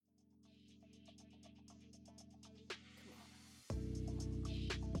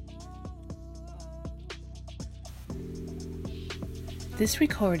This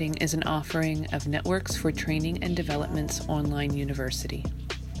recording is an offering of Networks for Training and Development's online university.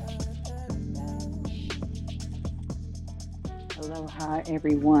 Aloha,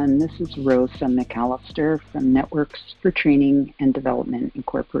 everyone. This is Rosa McAllister from Networks for Training and Development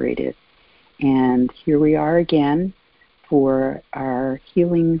Incorporated. And here we are again for our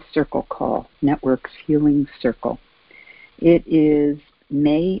Healing Circle call, Networks Healing Circle. It is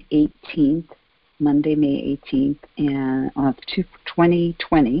May 18th, Monday, May 18th, of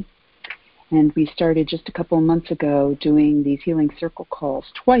 2020. And we started just a couple of months ago doing these Healing Circle calls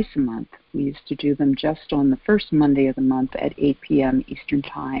twice a month. We used to do them just on the first Monday of the month at 8 p.m. Eastern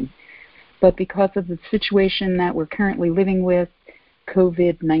Time. But because of the situation that we're currently living with,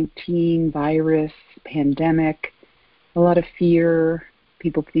 COVID-19 virus, pandemic, a lot of fear,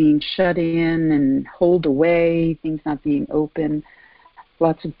 people being shut in and holed away, things not being open,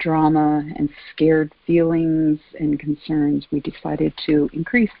 lots of drama and scared feelings and concerns, we decided to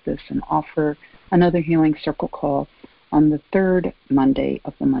increase this and offer another Healing Circle call on the third Monday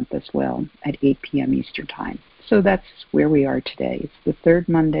of the month as well at 8 p.m. Eastern Time. So that's where we are today. It's the third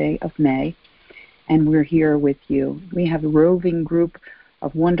Monday of May, and we're here with you. We have a roving group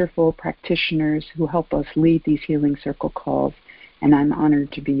of wonderful practitioners who help us lead these Healing Circle calls, and I'm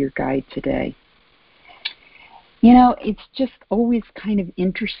honored to be your guide today. You know, it's just always kind of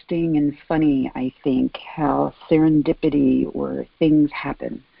interesting and funny, I think, how serendipity or things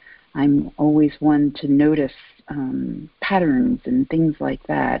happen. I'm always one to notice patterns and things like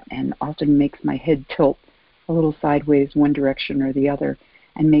that, and often makes my head tilt a little sideways one direction or the other,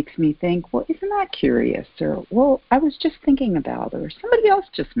 and makes me think, well, isn't that curious? Or, well, I was just thinking about, or somebody else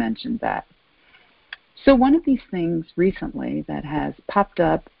just mentioned that. So one of these things recently that has popped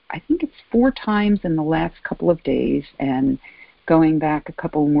up, I think it's 4 times in the last couple of days, and going back a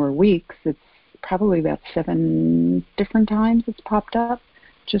couple more weeks, it's probably about 7 different times it's popped up,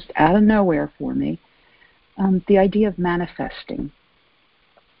 just out of nowhere for me. The idea of manifesting.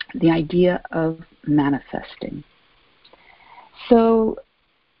 The idea of manifesting. So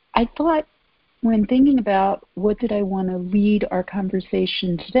I thought, when thinking about what did I want to lead our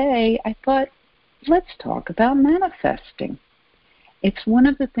conversation today, I thought, let's talk about manifesting. It's one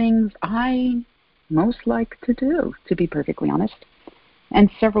of the things I most like to do, to be perfectly honest. And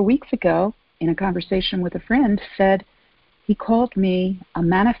several weeks ago, in a conversation with a friend, he called me a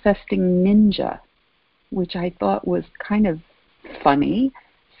manifesting ninja, which I thought was kind of funny.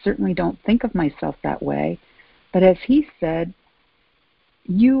 Certainly don't think of myself that way. But as he said,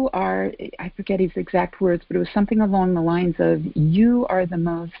 you are, I forget his exact words, but it was something along the lines of, you are the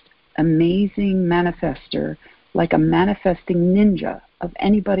most amazing manifester, like a manifesting ninja of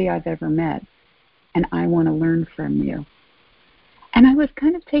anybody I've ever met, and I want to learn from you. And I was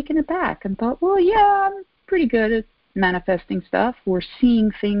kind of taken aback and thought, well, yeah, I'm pretty good at manifesting stuff or seeing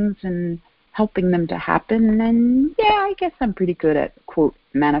things and helping them to happen, and yeah, I guess I'm pretty good at, quote,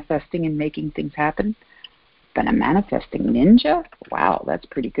 manifesting and making things happen. But a manifesting ninja? Wow, that's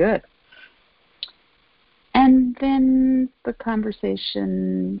pretty good. And then the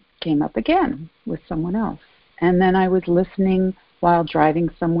conversation came up again with someone else. And then I was listening while driving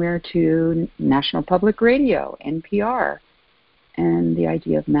somewhere to National Public Radio, NPR, and the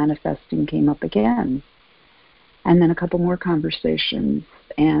idea of manifesting came up again. And then a couple more conversations.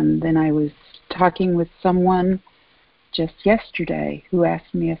 And then I was talking with someone just yesterday who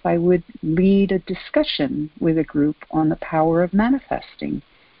asked me if I would lead a discussion with a group on the power of manifesting,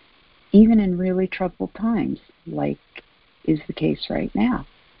 even in really troubled times, like is the case right now,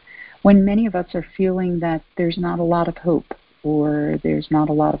 when many of us are feeling that there's not a lot of hope or there's not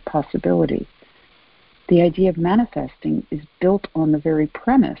a lot of possibility. The idea of manifesting is built on the very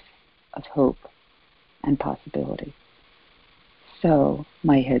premise of hope and possibility. So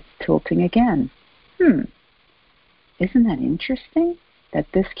my head's tilting again. Isn't that interesting that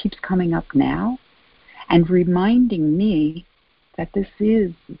this keeps coming up now and reminding me that this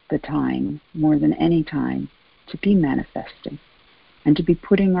is the time, more than any time, to be manifesting and to be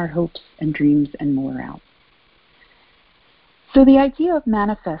putting our hopes and dreams and more out. So the idea of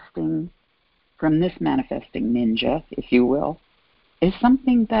manifesting from this manifesting ninja, if you will, is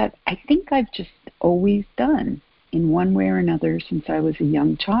something that I think I've just always done in one way or another since I was a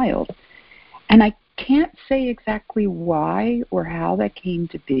young child. And I can't say exactly why or how that came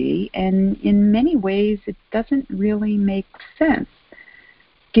to be, and in many ways it doesn't really make sense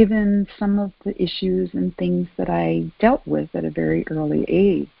given some of the issues and things that I dealt with at a very early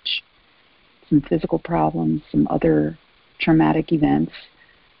age. Some physical problems, some other traumatic events,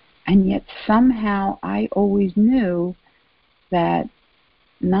 and yet somehow I always knew that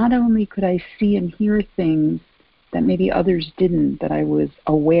not only could I see and hear things that maybe others didn't, that I was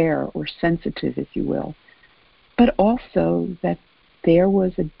aware or sensitive, if you will. But also that there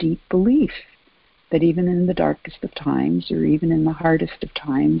was a deep belief that even in the darkest of times, or even in the hardest of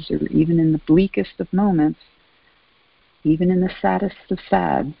times, or even in the bleakest of moments, even in the saddest of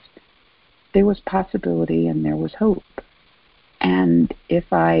sads, there was possibility and there was hope. And if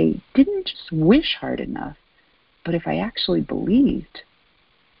I didn't just wish hard enough, but if I actually believed,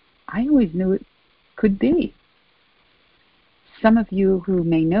 I always knew it could be. Some of you who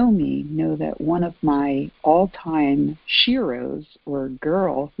may know me know that one of my all-time sheroes or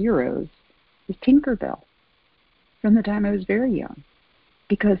girl heroes is Tinkerbell from the time I was very young.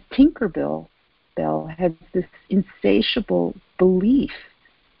 Because Tinkerbell has this insatiable belief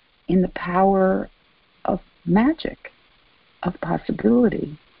in the power of magic, of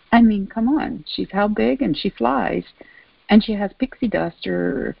possibility. I mean, come on, she's how big, and she flies, and she has pixie dust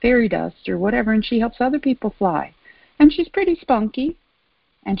or fairy dust or whatever, and she helps other people fly. And she's pretty spunky,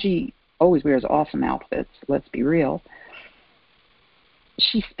 and she always wears awesome outfits, let's be real.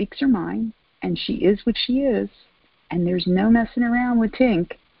 She speaks her mind, and she is what she is, and there's no messing around with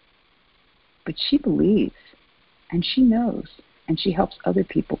Tink. But she believes, and she knows, and she helps other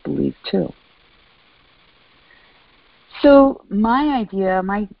people believe too. So my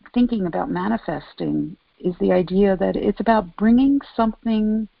thinking about manifesting is the idea that it's about bringing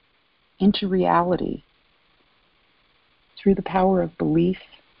something into reality through the power of belief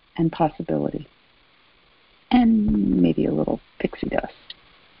and possibility, and maybe a little pixie dust.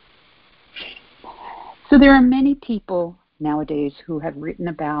 So there are many people nowadays who have written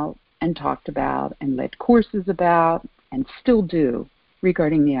about and talked about and led courses about and still do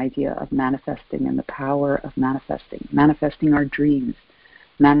regarding the idea of manifesting and the power of manifesting our dreams,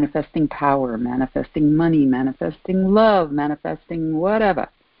 manifesting power, manifesting money, manifesting love, manifesting whatever.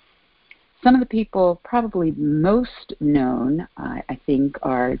 Some of the people probably most known, I think,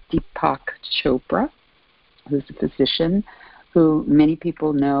 are Deepak Chopra, who's a physician who many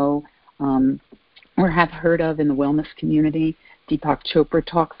people know or have heard of in the wellness community. Deepak Chopra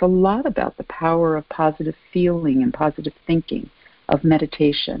talks a lot about the power of positive feeling and positive thinking, of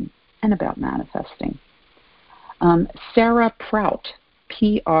meditation, and about manifesting. Sarah Prout,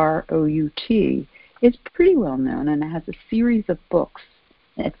 Prout, is pretty well known and has a series of books,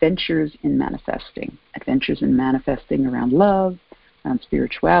 Adventures in Manifesting around love, around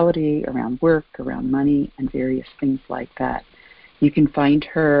spirituality, around work, around money, and various things like that. You can find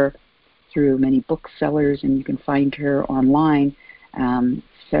her through many booksellers, and you can find her online,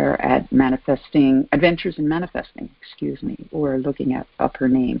 Sarah at Adventures in Manifesting, or looking up her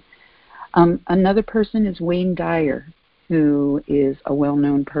name. Another person is Wayne Dyer, who is a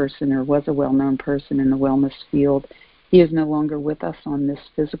well-known person, or was a well-known person in the wellness field. He is no longer with us on this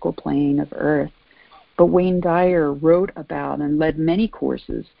physical plane of Earth. But Wayne Dyer wrote about and led many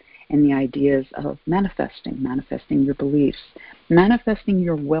courses in the ideas of manifesting your beliefs, manifesting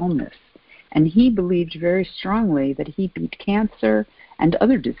your wellness. And he believed very strongly that he beat cancer and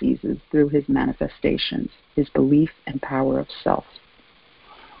other diseases through his manifestations, his belief and power of self.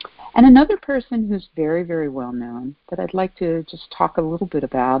 And another person who's very, very well known that I'd like to just talk a little bit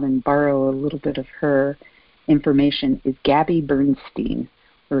about and borrow a little bit of her information is Gabby Bernstein,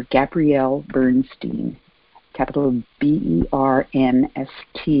 or Gabrielle Bernstein, capital Bernstein.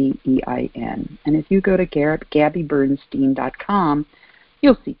 And if you go to GabbyBernstein.com,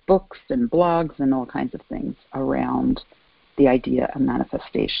 you'll see books and blogs and all kinds of things around the idea of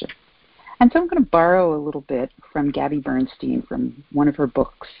manifestation. And so I'm going to borrow a little bit from Gabby Bernstein from one of her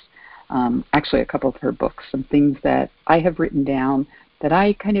books, actually a couple of her books, some things that I have written down that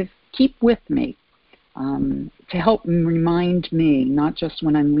I kind of keep with me to help remind me, not just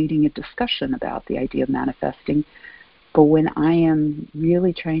when I'm leading a discussion about the idea of manifesting, but when I am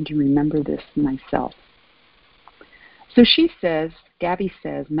really trying to remember this myself. So Gabby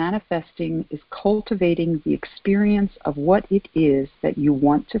says, manifesting is cultivating the experience of what it is that you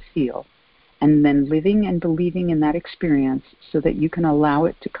want to feel, and then living and believing in that experience so that you can allow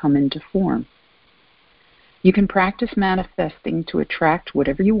it to come into form. You can practice manifesting to attract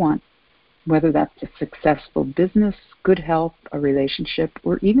whatever you want, whether that's a successful business, good health, a relationship,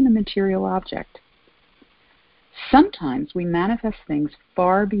 or even a material object. Sometimes we manifest things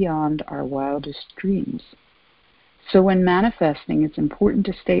far beyond our wildest dreams. So when manifesting, it's important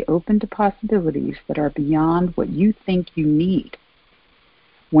to stay open to possibilities that are beyond what you think you need.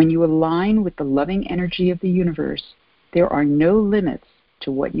 When you align with the loving energy of the universe, there are no limits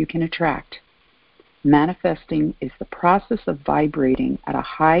to what you can attract. Manifesting is the process of vibrating at a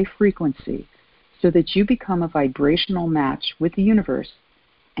high frequency so that you become a vibrational match with the universe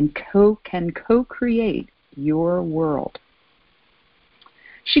and can co-create your world.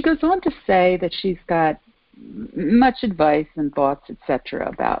 She goes on to say that she's got much advice and thoughts, etc.,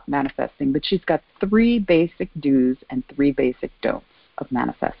 about manifesting, but she's got 3 basic do's and 3 basic don'ts of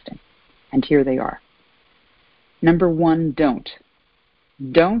manifesting. And here they are. Number 1, don't.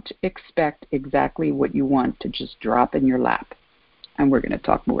 Don't expect exactly what you want to just drop in your lap. And we're going to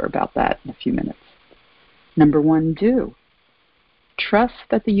talk more about that in a few minutes. Number 1, do. Trust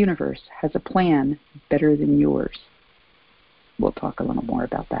that the universe has a plan better than yours. We'll talk a little more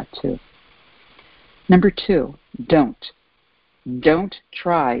about that too. Number 2, don't. Don't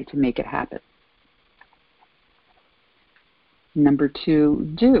try to make it happen. Number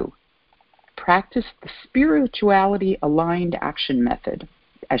 2, do. Practice the spirituality-aligned action method,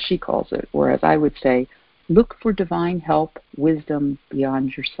 as she calls it, or as I would say, look for divine help, wisdom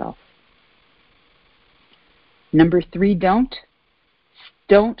beyond yourself. Number 3, don't.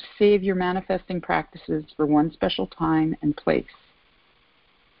 Don't save your manifesting practices for one special time and place.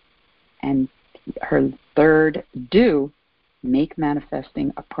 And her 3rd, do. Make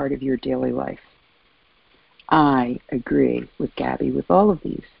manifesting a part of your daily life. I agree with Gabby with all of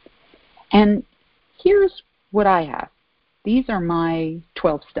these. And here's what I have. These are my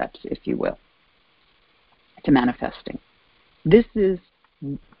 12 steps, if you will, to manifesting. This is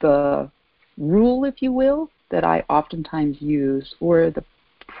the rule, if you will, that I oftentimes use, or the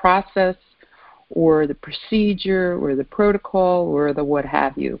process, or the procedure, or the protocol, or the what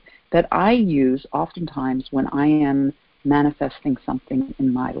have you, that I use oftentimes when I am manifesting something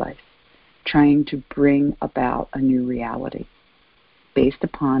in my life, trying to bring about a new reality based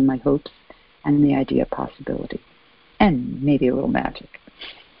upon my hopes and the idea of possibility, and maybe a little magic.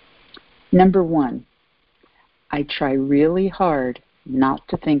 Number 1, I try really hard not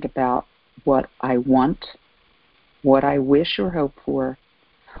to think about what I want, what I wish or hope for,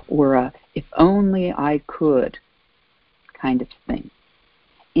 or a if only I could kind of thing.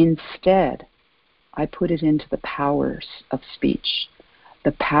 Instead, I put it into the powers of speech,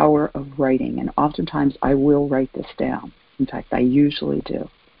 the power of writing, and oftentimes I will write this down. In fact, I usually do.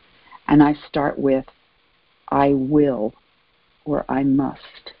 And I start with, I will, or I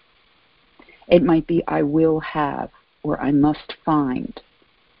must. It might be, I will have, or I must find.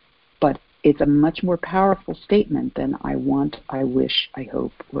 But it's a much more powerful statement than I want, I wish, I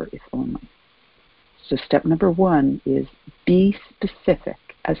hope, or if only. So step number 1 is be specific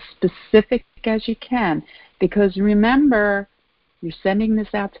as you can. Because remember, you're sending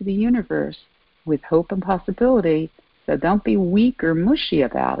this out to the universe with hope and possibility. So don't be weak or mushy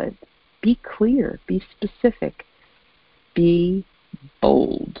about it. Be clear. Be specific. Be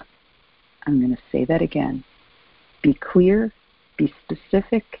bold. I'm going to say that again. Be clear, be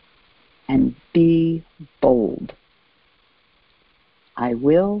specific, and be bold. I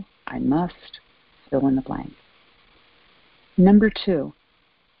will, I must, fill in the blank. Number 2,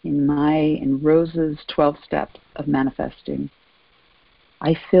 in Rosa's 12 steps of manifesting,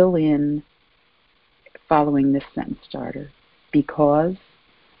 I fill in following this sentence starter. Because,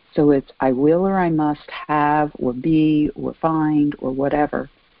 so it's I will or I must have or be or find or whatever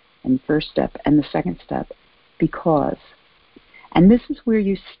in the first step. And the second step, because. And this is where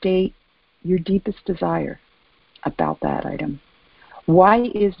you state your deepest desire about that item. Why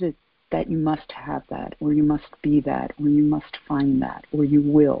is it that you must have that, or you must be that, or you must find that, or you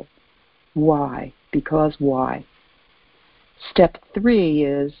will? Why? Because why? Step 3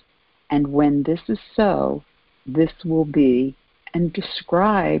 is, and when this is so, this will be, and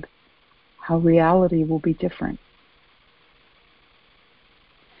describe how reality will be different.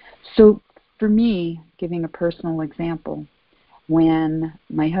 So for me, giving a personal example, when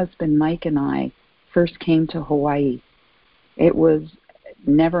my husband Mike and I first came to Hawaii, it was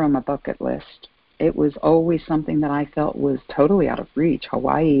never on my bucket list. It was always something that I felt was totally out of reach.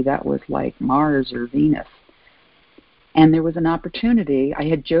 Hawaii, that was like Mars or Venus. And there was an opportunity. I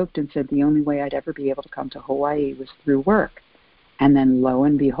had joked and said the only way I'd ever be able to come to Hawaii was through work. And then lo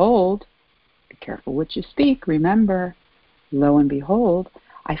and behold, be careful what you speak, remember, lo and behold,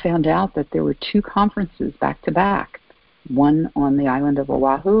 I found out that there were 2 conferences back to back, one on the island of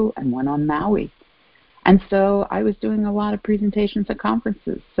Oahu and one on Maui. And so I was doing a lot of presentations at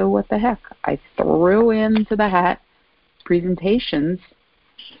conferences. So what the heck? I threw into the hat presentations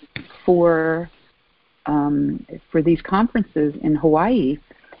for these conferences in Hawaii.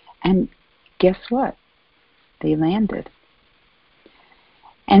 And guess what? They landed.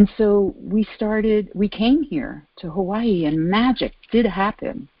 And so we came here to Hawaii, and magic did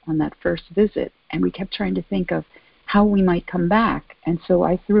happen on that first visit. And we kept trying to think of how we might come back. And so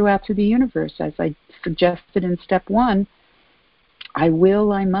I threw out to the universe, as I suggested in step 1, I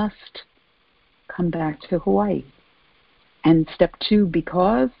will, I must come back to Hawaii. And step 2,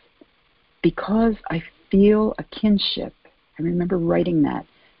 because I feel a kinship. I remember writing that.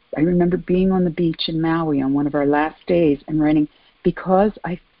 I remember being on the beach in Maui on one of our last days and writing, because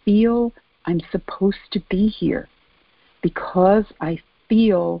I feel I'm supposed to be here, because I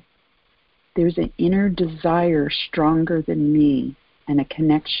feel there's an inner desire stronger than me and a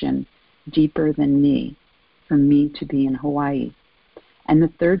connection deeper than me for me to be in Hawaii. And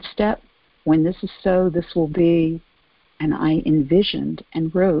the third step, when this is so, this will be, and I envisioned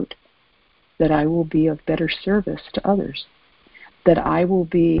and wrote that I will be of better service to others, that I will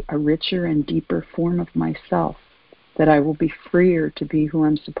be a richer and deeper form of myself, that I will be freer to be who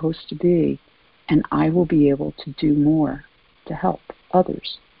I'm supposed to be, and I will be able to do more to help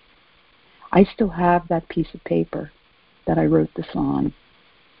others. I still have that piece of paper that I wrote this on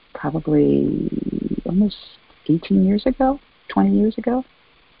probably almost 18 years ago, 20 years ago.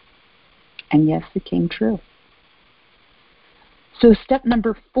 And yes, it came true. So step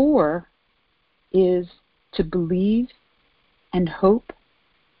number 4 is to believe and hope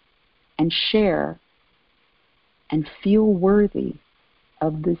and share and feel worthy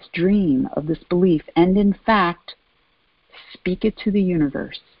of this dream, of this belief, and in fact, speak it to the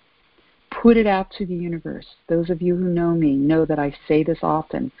universe. Put it out to the universe. Those of you who know me know that I say this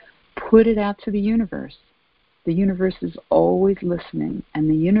often. Put it out to the universe. The universe is always listening, and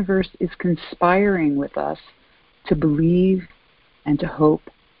the universe is conspiring with us to believe and to hope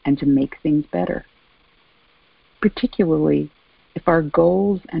and to make things better. Particularly if our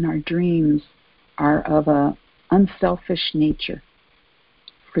goals and our dreams are of an unselfish nature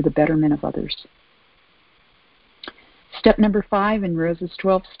for the betterment of others. Step number 5 in Rose's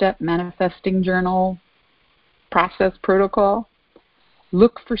 12-step manifesting journal process protocol,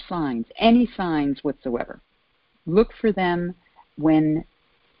 look for signs, any signs whatsoever. Look for them when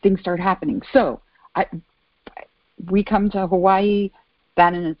things start happening. So we come to Hawaii,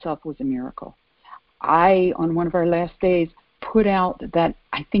 that in itself was a miracle. I, on one of our last days, put out that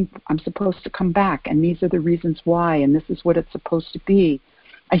I think I'm supposed to come back, and these are the reasons why, and this is what it's supposed to be.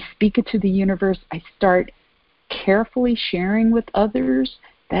 I speak it to the universe. I start carefully sharing with others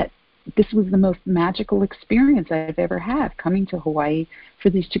that this was the most magical experience I've ever had, coming to Hawaii for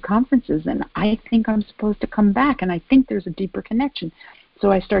these 2 conferences, and I think I'm supposed to come back, and I think there's a deeper connection.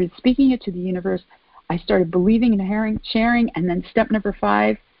 So I started speaking it to the universe. I started believing and sharing, and then step number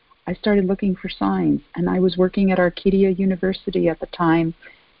 5, I started looking for signs. And I was working at Arcadia University at the time,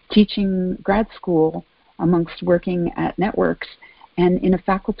 teaching grad school amongst working at networks. And in a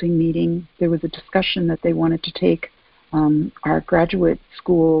faculty meeting, there was a discussion that they wanted to take our graduate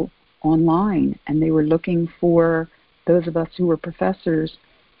school online. And they were looking for those of us who were professors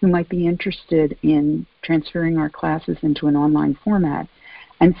who might be interested in transferring our classes into an online format.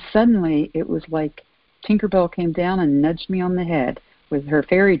 And suddenly it was like Tinkerbell came down and nudged me on the head with her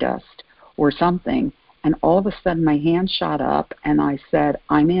fairy dust or something, and all of a sudden my hand shot up and I said,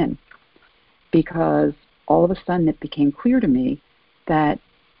 I'm in. Because all of a sudden it became clear to me that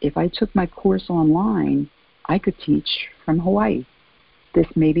if I took my course online, I could teach from Hawaii. This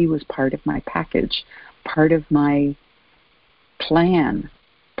maybe was part of my package, part of my plan,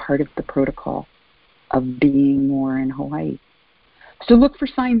 part of the protocol of being more in Hawaii. So look for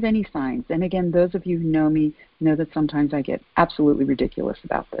signs, any signs. And again, those of you who know me know that sometimes I get absolutely ridiculous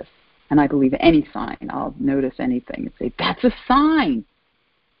about this. And I believe any sign. I'll notice anything and say, that's a sign.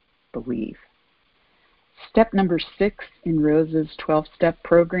 Believe. Step number 6 in Rose's 12-step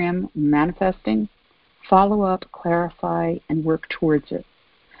program, manifesting, follow up, clarify, and work towards it.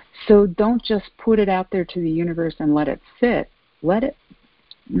 So don't just put it out there to the universe and let it sit. Let it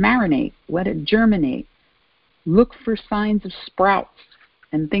marinate. Let it germinate. Look for signs of sprouts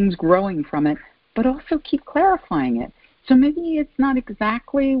and things growing from it, but also keep clarifying it. So maybe it's not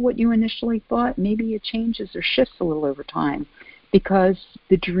exactly what you initially thought. Maybe it changes or shifts a little over time because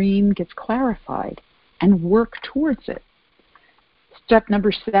the dream gets clarified, and work towards it. Step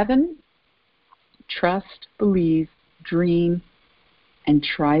number 7, trust, believe, dream, and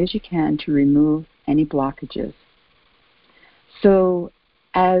try as you can to remove any blockages. So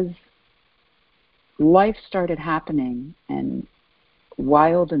as life started happening, and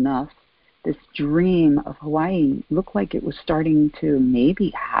wild enough, this dream of Hawaii looked like it was starting to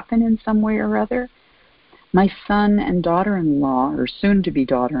maybe happen in some way or other. My son and daughter-in-law, or soon-to-be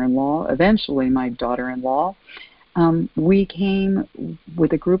daughter-in-law, eventually my daughter-in-law, we came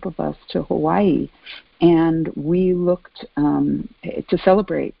with a group of us to Hawaii, and we looked to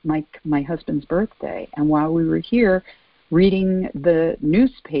celebrate my husband's birthday. And while we were here reading the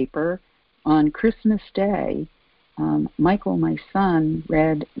newspaper on Christmas Day, Michael, my son,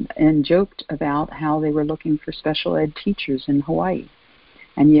 read and joked about how they were looking for special ed teachers in Hawaii.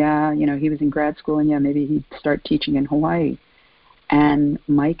 And yeah, he was in grad school, and yeah, maybe he'd start teaching in Hawaii. And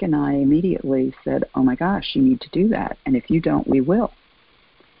Mike and I immediately said, oh my gosh, you need to do that. And if you don't, we will.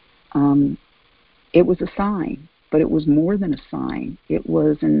 It was a sign, but it was more than a sign. It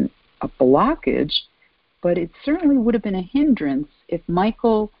was a blockage, but it certainly would have been a hindrance if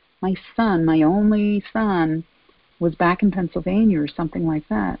Michael, my son, my only son, was back in Pennsylvania or something like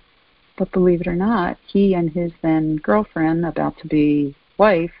that. But believe it or not, he and his then girlfriend, about to be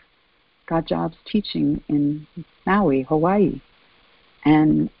wife, got jobs teaching in Maui, Hawaii.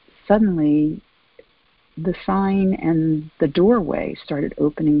 And suddenly the sign and the doorway started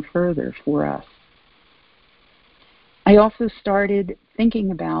opening further for us. I also started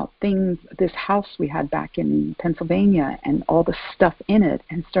thinking about things, this house we had back in Pennsylvania and all the stuff in it,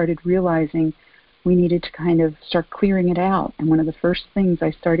 and started realizing we needed to kind of start clearing it out. And one of the first things I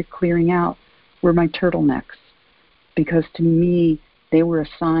started clearing out were my turtlenecks, because to me, they were a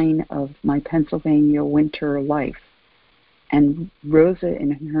sign of my Pennsylvania winter life. And Rosa,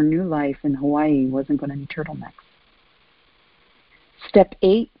 in her new life in Hawaii, wasn't going to need turtlenecks. Step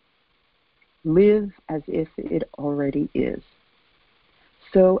 8, live as if it already is.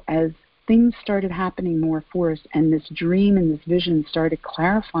 So as things started happening more for us, and this dream and this vision started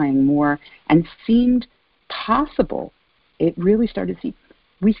clarifying more and seemed possible, it really started to see.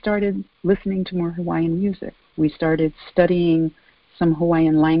 We started listening to more Hawaiian music. We started studying some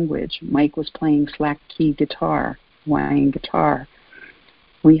Hawaiian language. Mike was playing slack key guitar, Hawaiian guitar.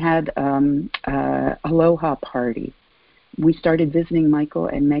 We had aloha party. We started visiting Michael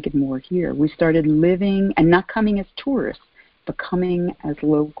and Megan Moore here. We started living and not coming as tourists, but coming as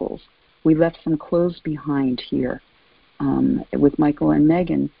locals. We left some clothes behind here with Michael and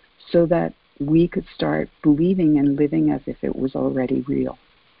Megan so that we could start believing and living as if it was already real.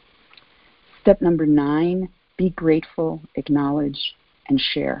 Step number 9, be grateful, acknowledge, and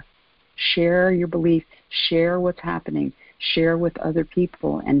share. Share your belief, share what's happening, share with other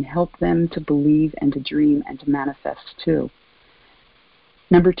people, and help them to believe and to dream and to manifest too.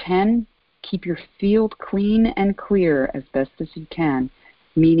 Number 10, keep your field clean and clear as best as you can,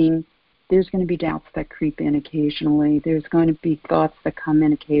 meaning there's going to be doubts that creep in occasionally. There's going to be thoughts that come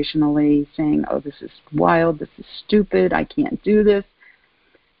in occasionally saying, oh, this is wild, this is stupid, I can't do this.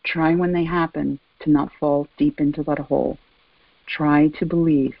 Try when they happen to not fall deep into that hole. Try to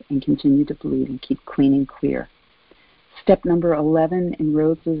believe and continue to believe and keep clean and clear. Step number 11 in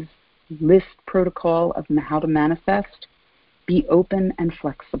Rose's list protocol of how to manifest, be open and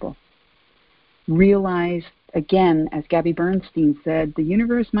flexible. Realize, again, as Gabby Bernstein said, the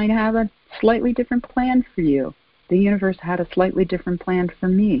universe might have a slightly different plan for you. The universe had a slightly different plan for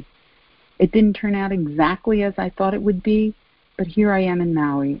me. It didn't turn out exactly as I thought it would be, but here I am in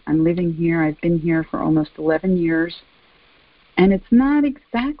Maui. I'm living here. I've been here for almost 11 years. And it's not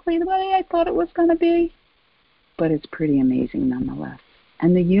exactly the way I thought it was going to be, but it's pretty amazing nonetheless.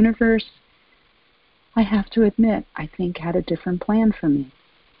 And the universe, I have to admit, I think had a different plan for me.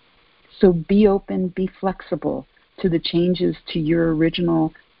 So be open, be flexible to the changes to your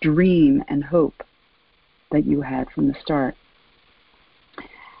original dream and hope that you had from the start.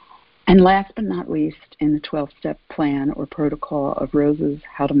 And last but not least, in the 12-step plan or protocol of Rose's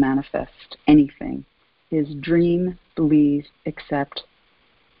How to Manifest Anything is dream, believe, accept,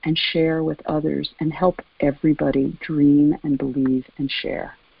 and share with others, and help everybody dream and believe and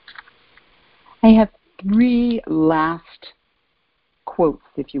share. I have 3 last quotes,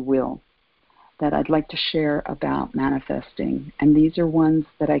 if you will, that I'd like to share about manifesting. And these are ones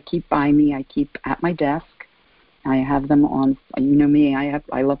that I keep by me, I keep at my desk. I have them on, you know me,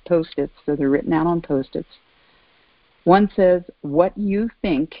 I love Post-its, so they're written out on Post-its. One says, what you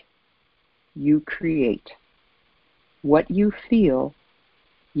think, you create. What you feel,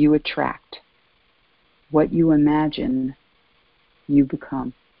 you attract. What you imagine, you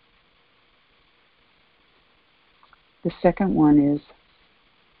become. The second one is,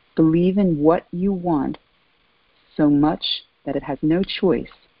 believe in what you want so much that it has no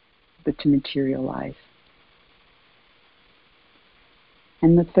choice but to materialize.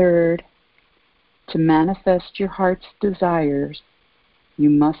 And the third, to manifest your heart's desires,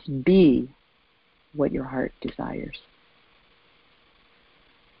 you must be what your heart desires.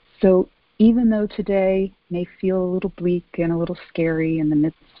 So even though today may feel a little bleak and a little scary in the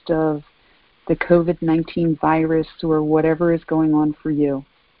midst of the COVID-19 virus or whatever is going on for you,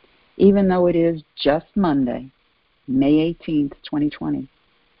 even though it is just Monday, May 18th, 2020,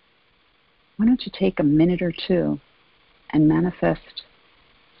 why don't you take a minute or two and manifest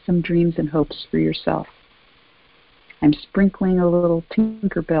some dreams and hopes for yourself? I'm sprinkling a little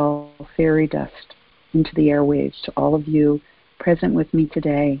Tinkerbell fairy dust into the airwaves to all of you present with me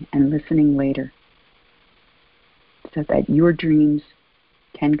today and listening later, so that your dreams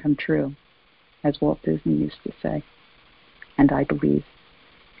can come true, as Walt Disney used to say. And I believe.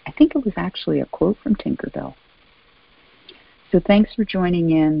 I think it was actually a quote from Tinkerbell. So thanks for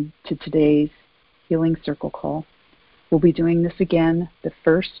joining in to today's Healing Circle call. We'll be doing this again the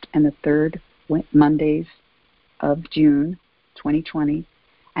first and the third Mondays of June 2020.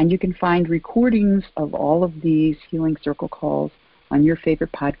 And you can find recordings of all of these Healing Circle calls on your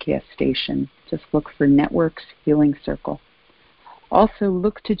favorite podcast station. Just look for Networks Healing Circle. Also,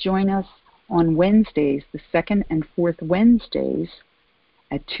 look to join us on Wednesdays, the second and fourth Wednesdays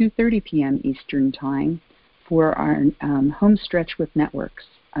at 2:30 p.m. Eastern Time for our home stretch with Networks.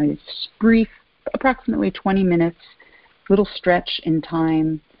 It's brief, approximately 20 minutes, little stretch in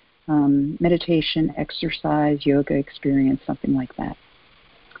time, meditation, exercise, yoga experience, something like that.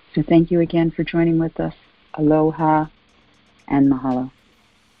 So thank you again for joining with us. Aloha and mahalo.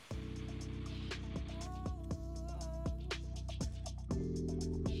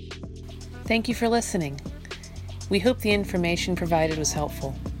 Thank you for listening. We hope the information provided was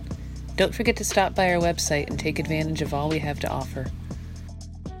helpful. Don't forget to stop by our website and take advantage of all we have to offer.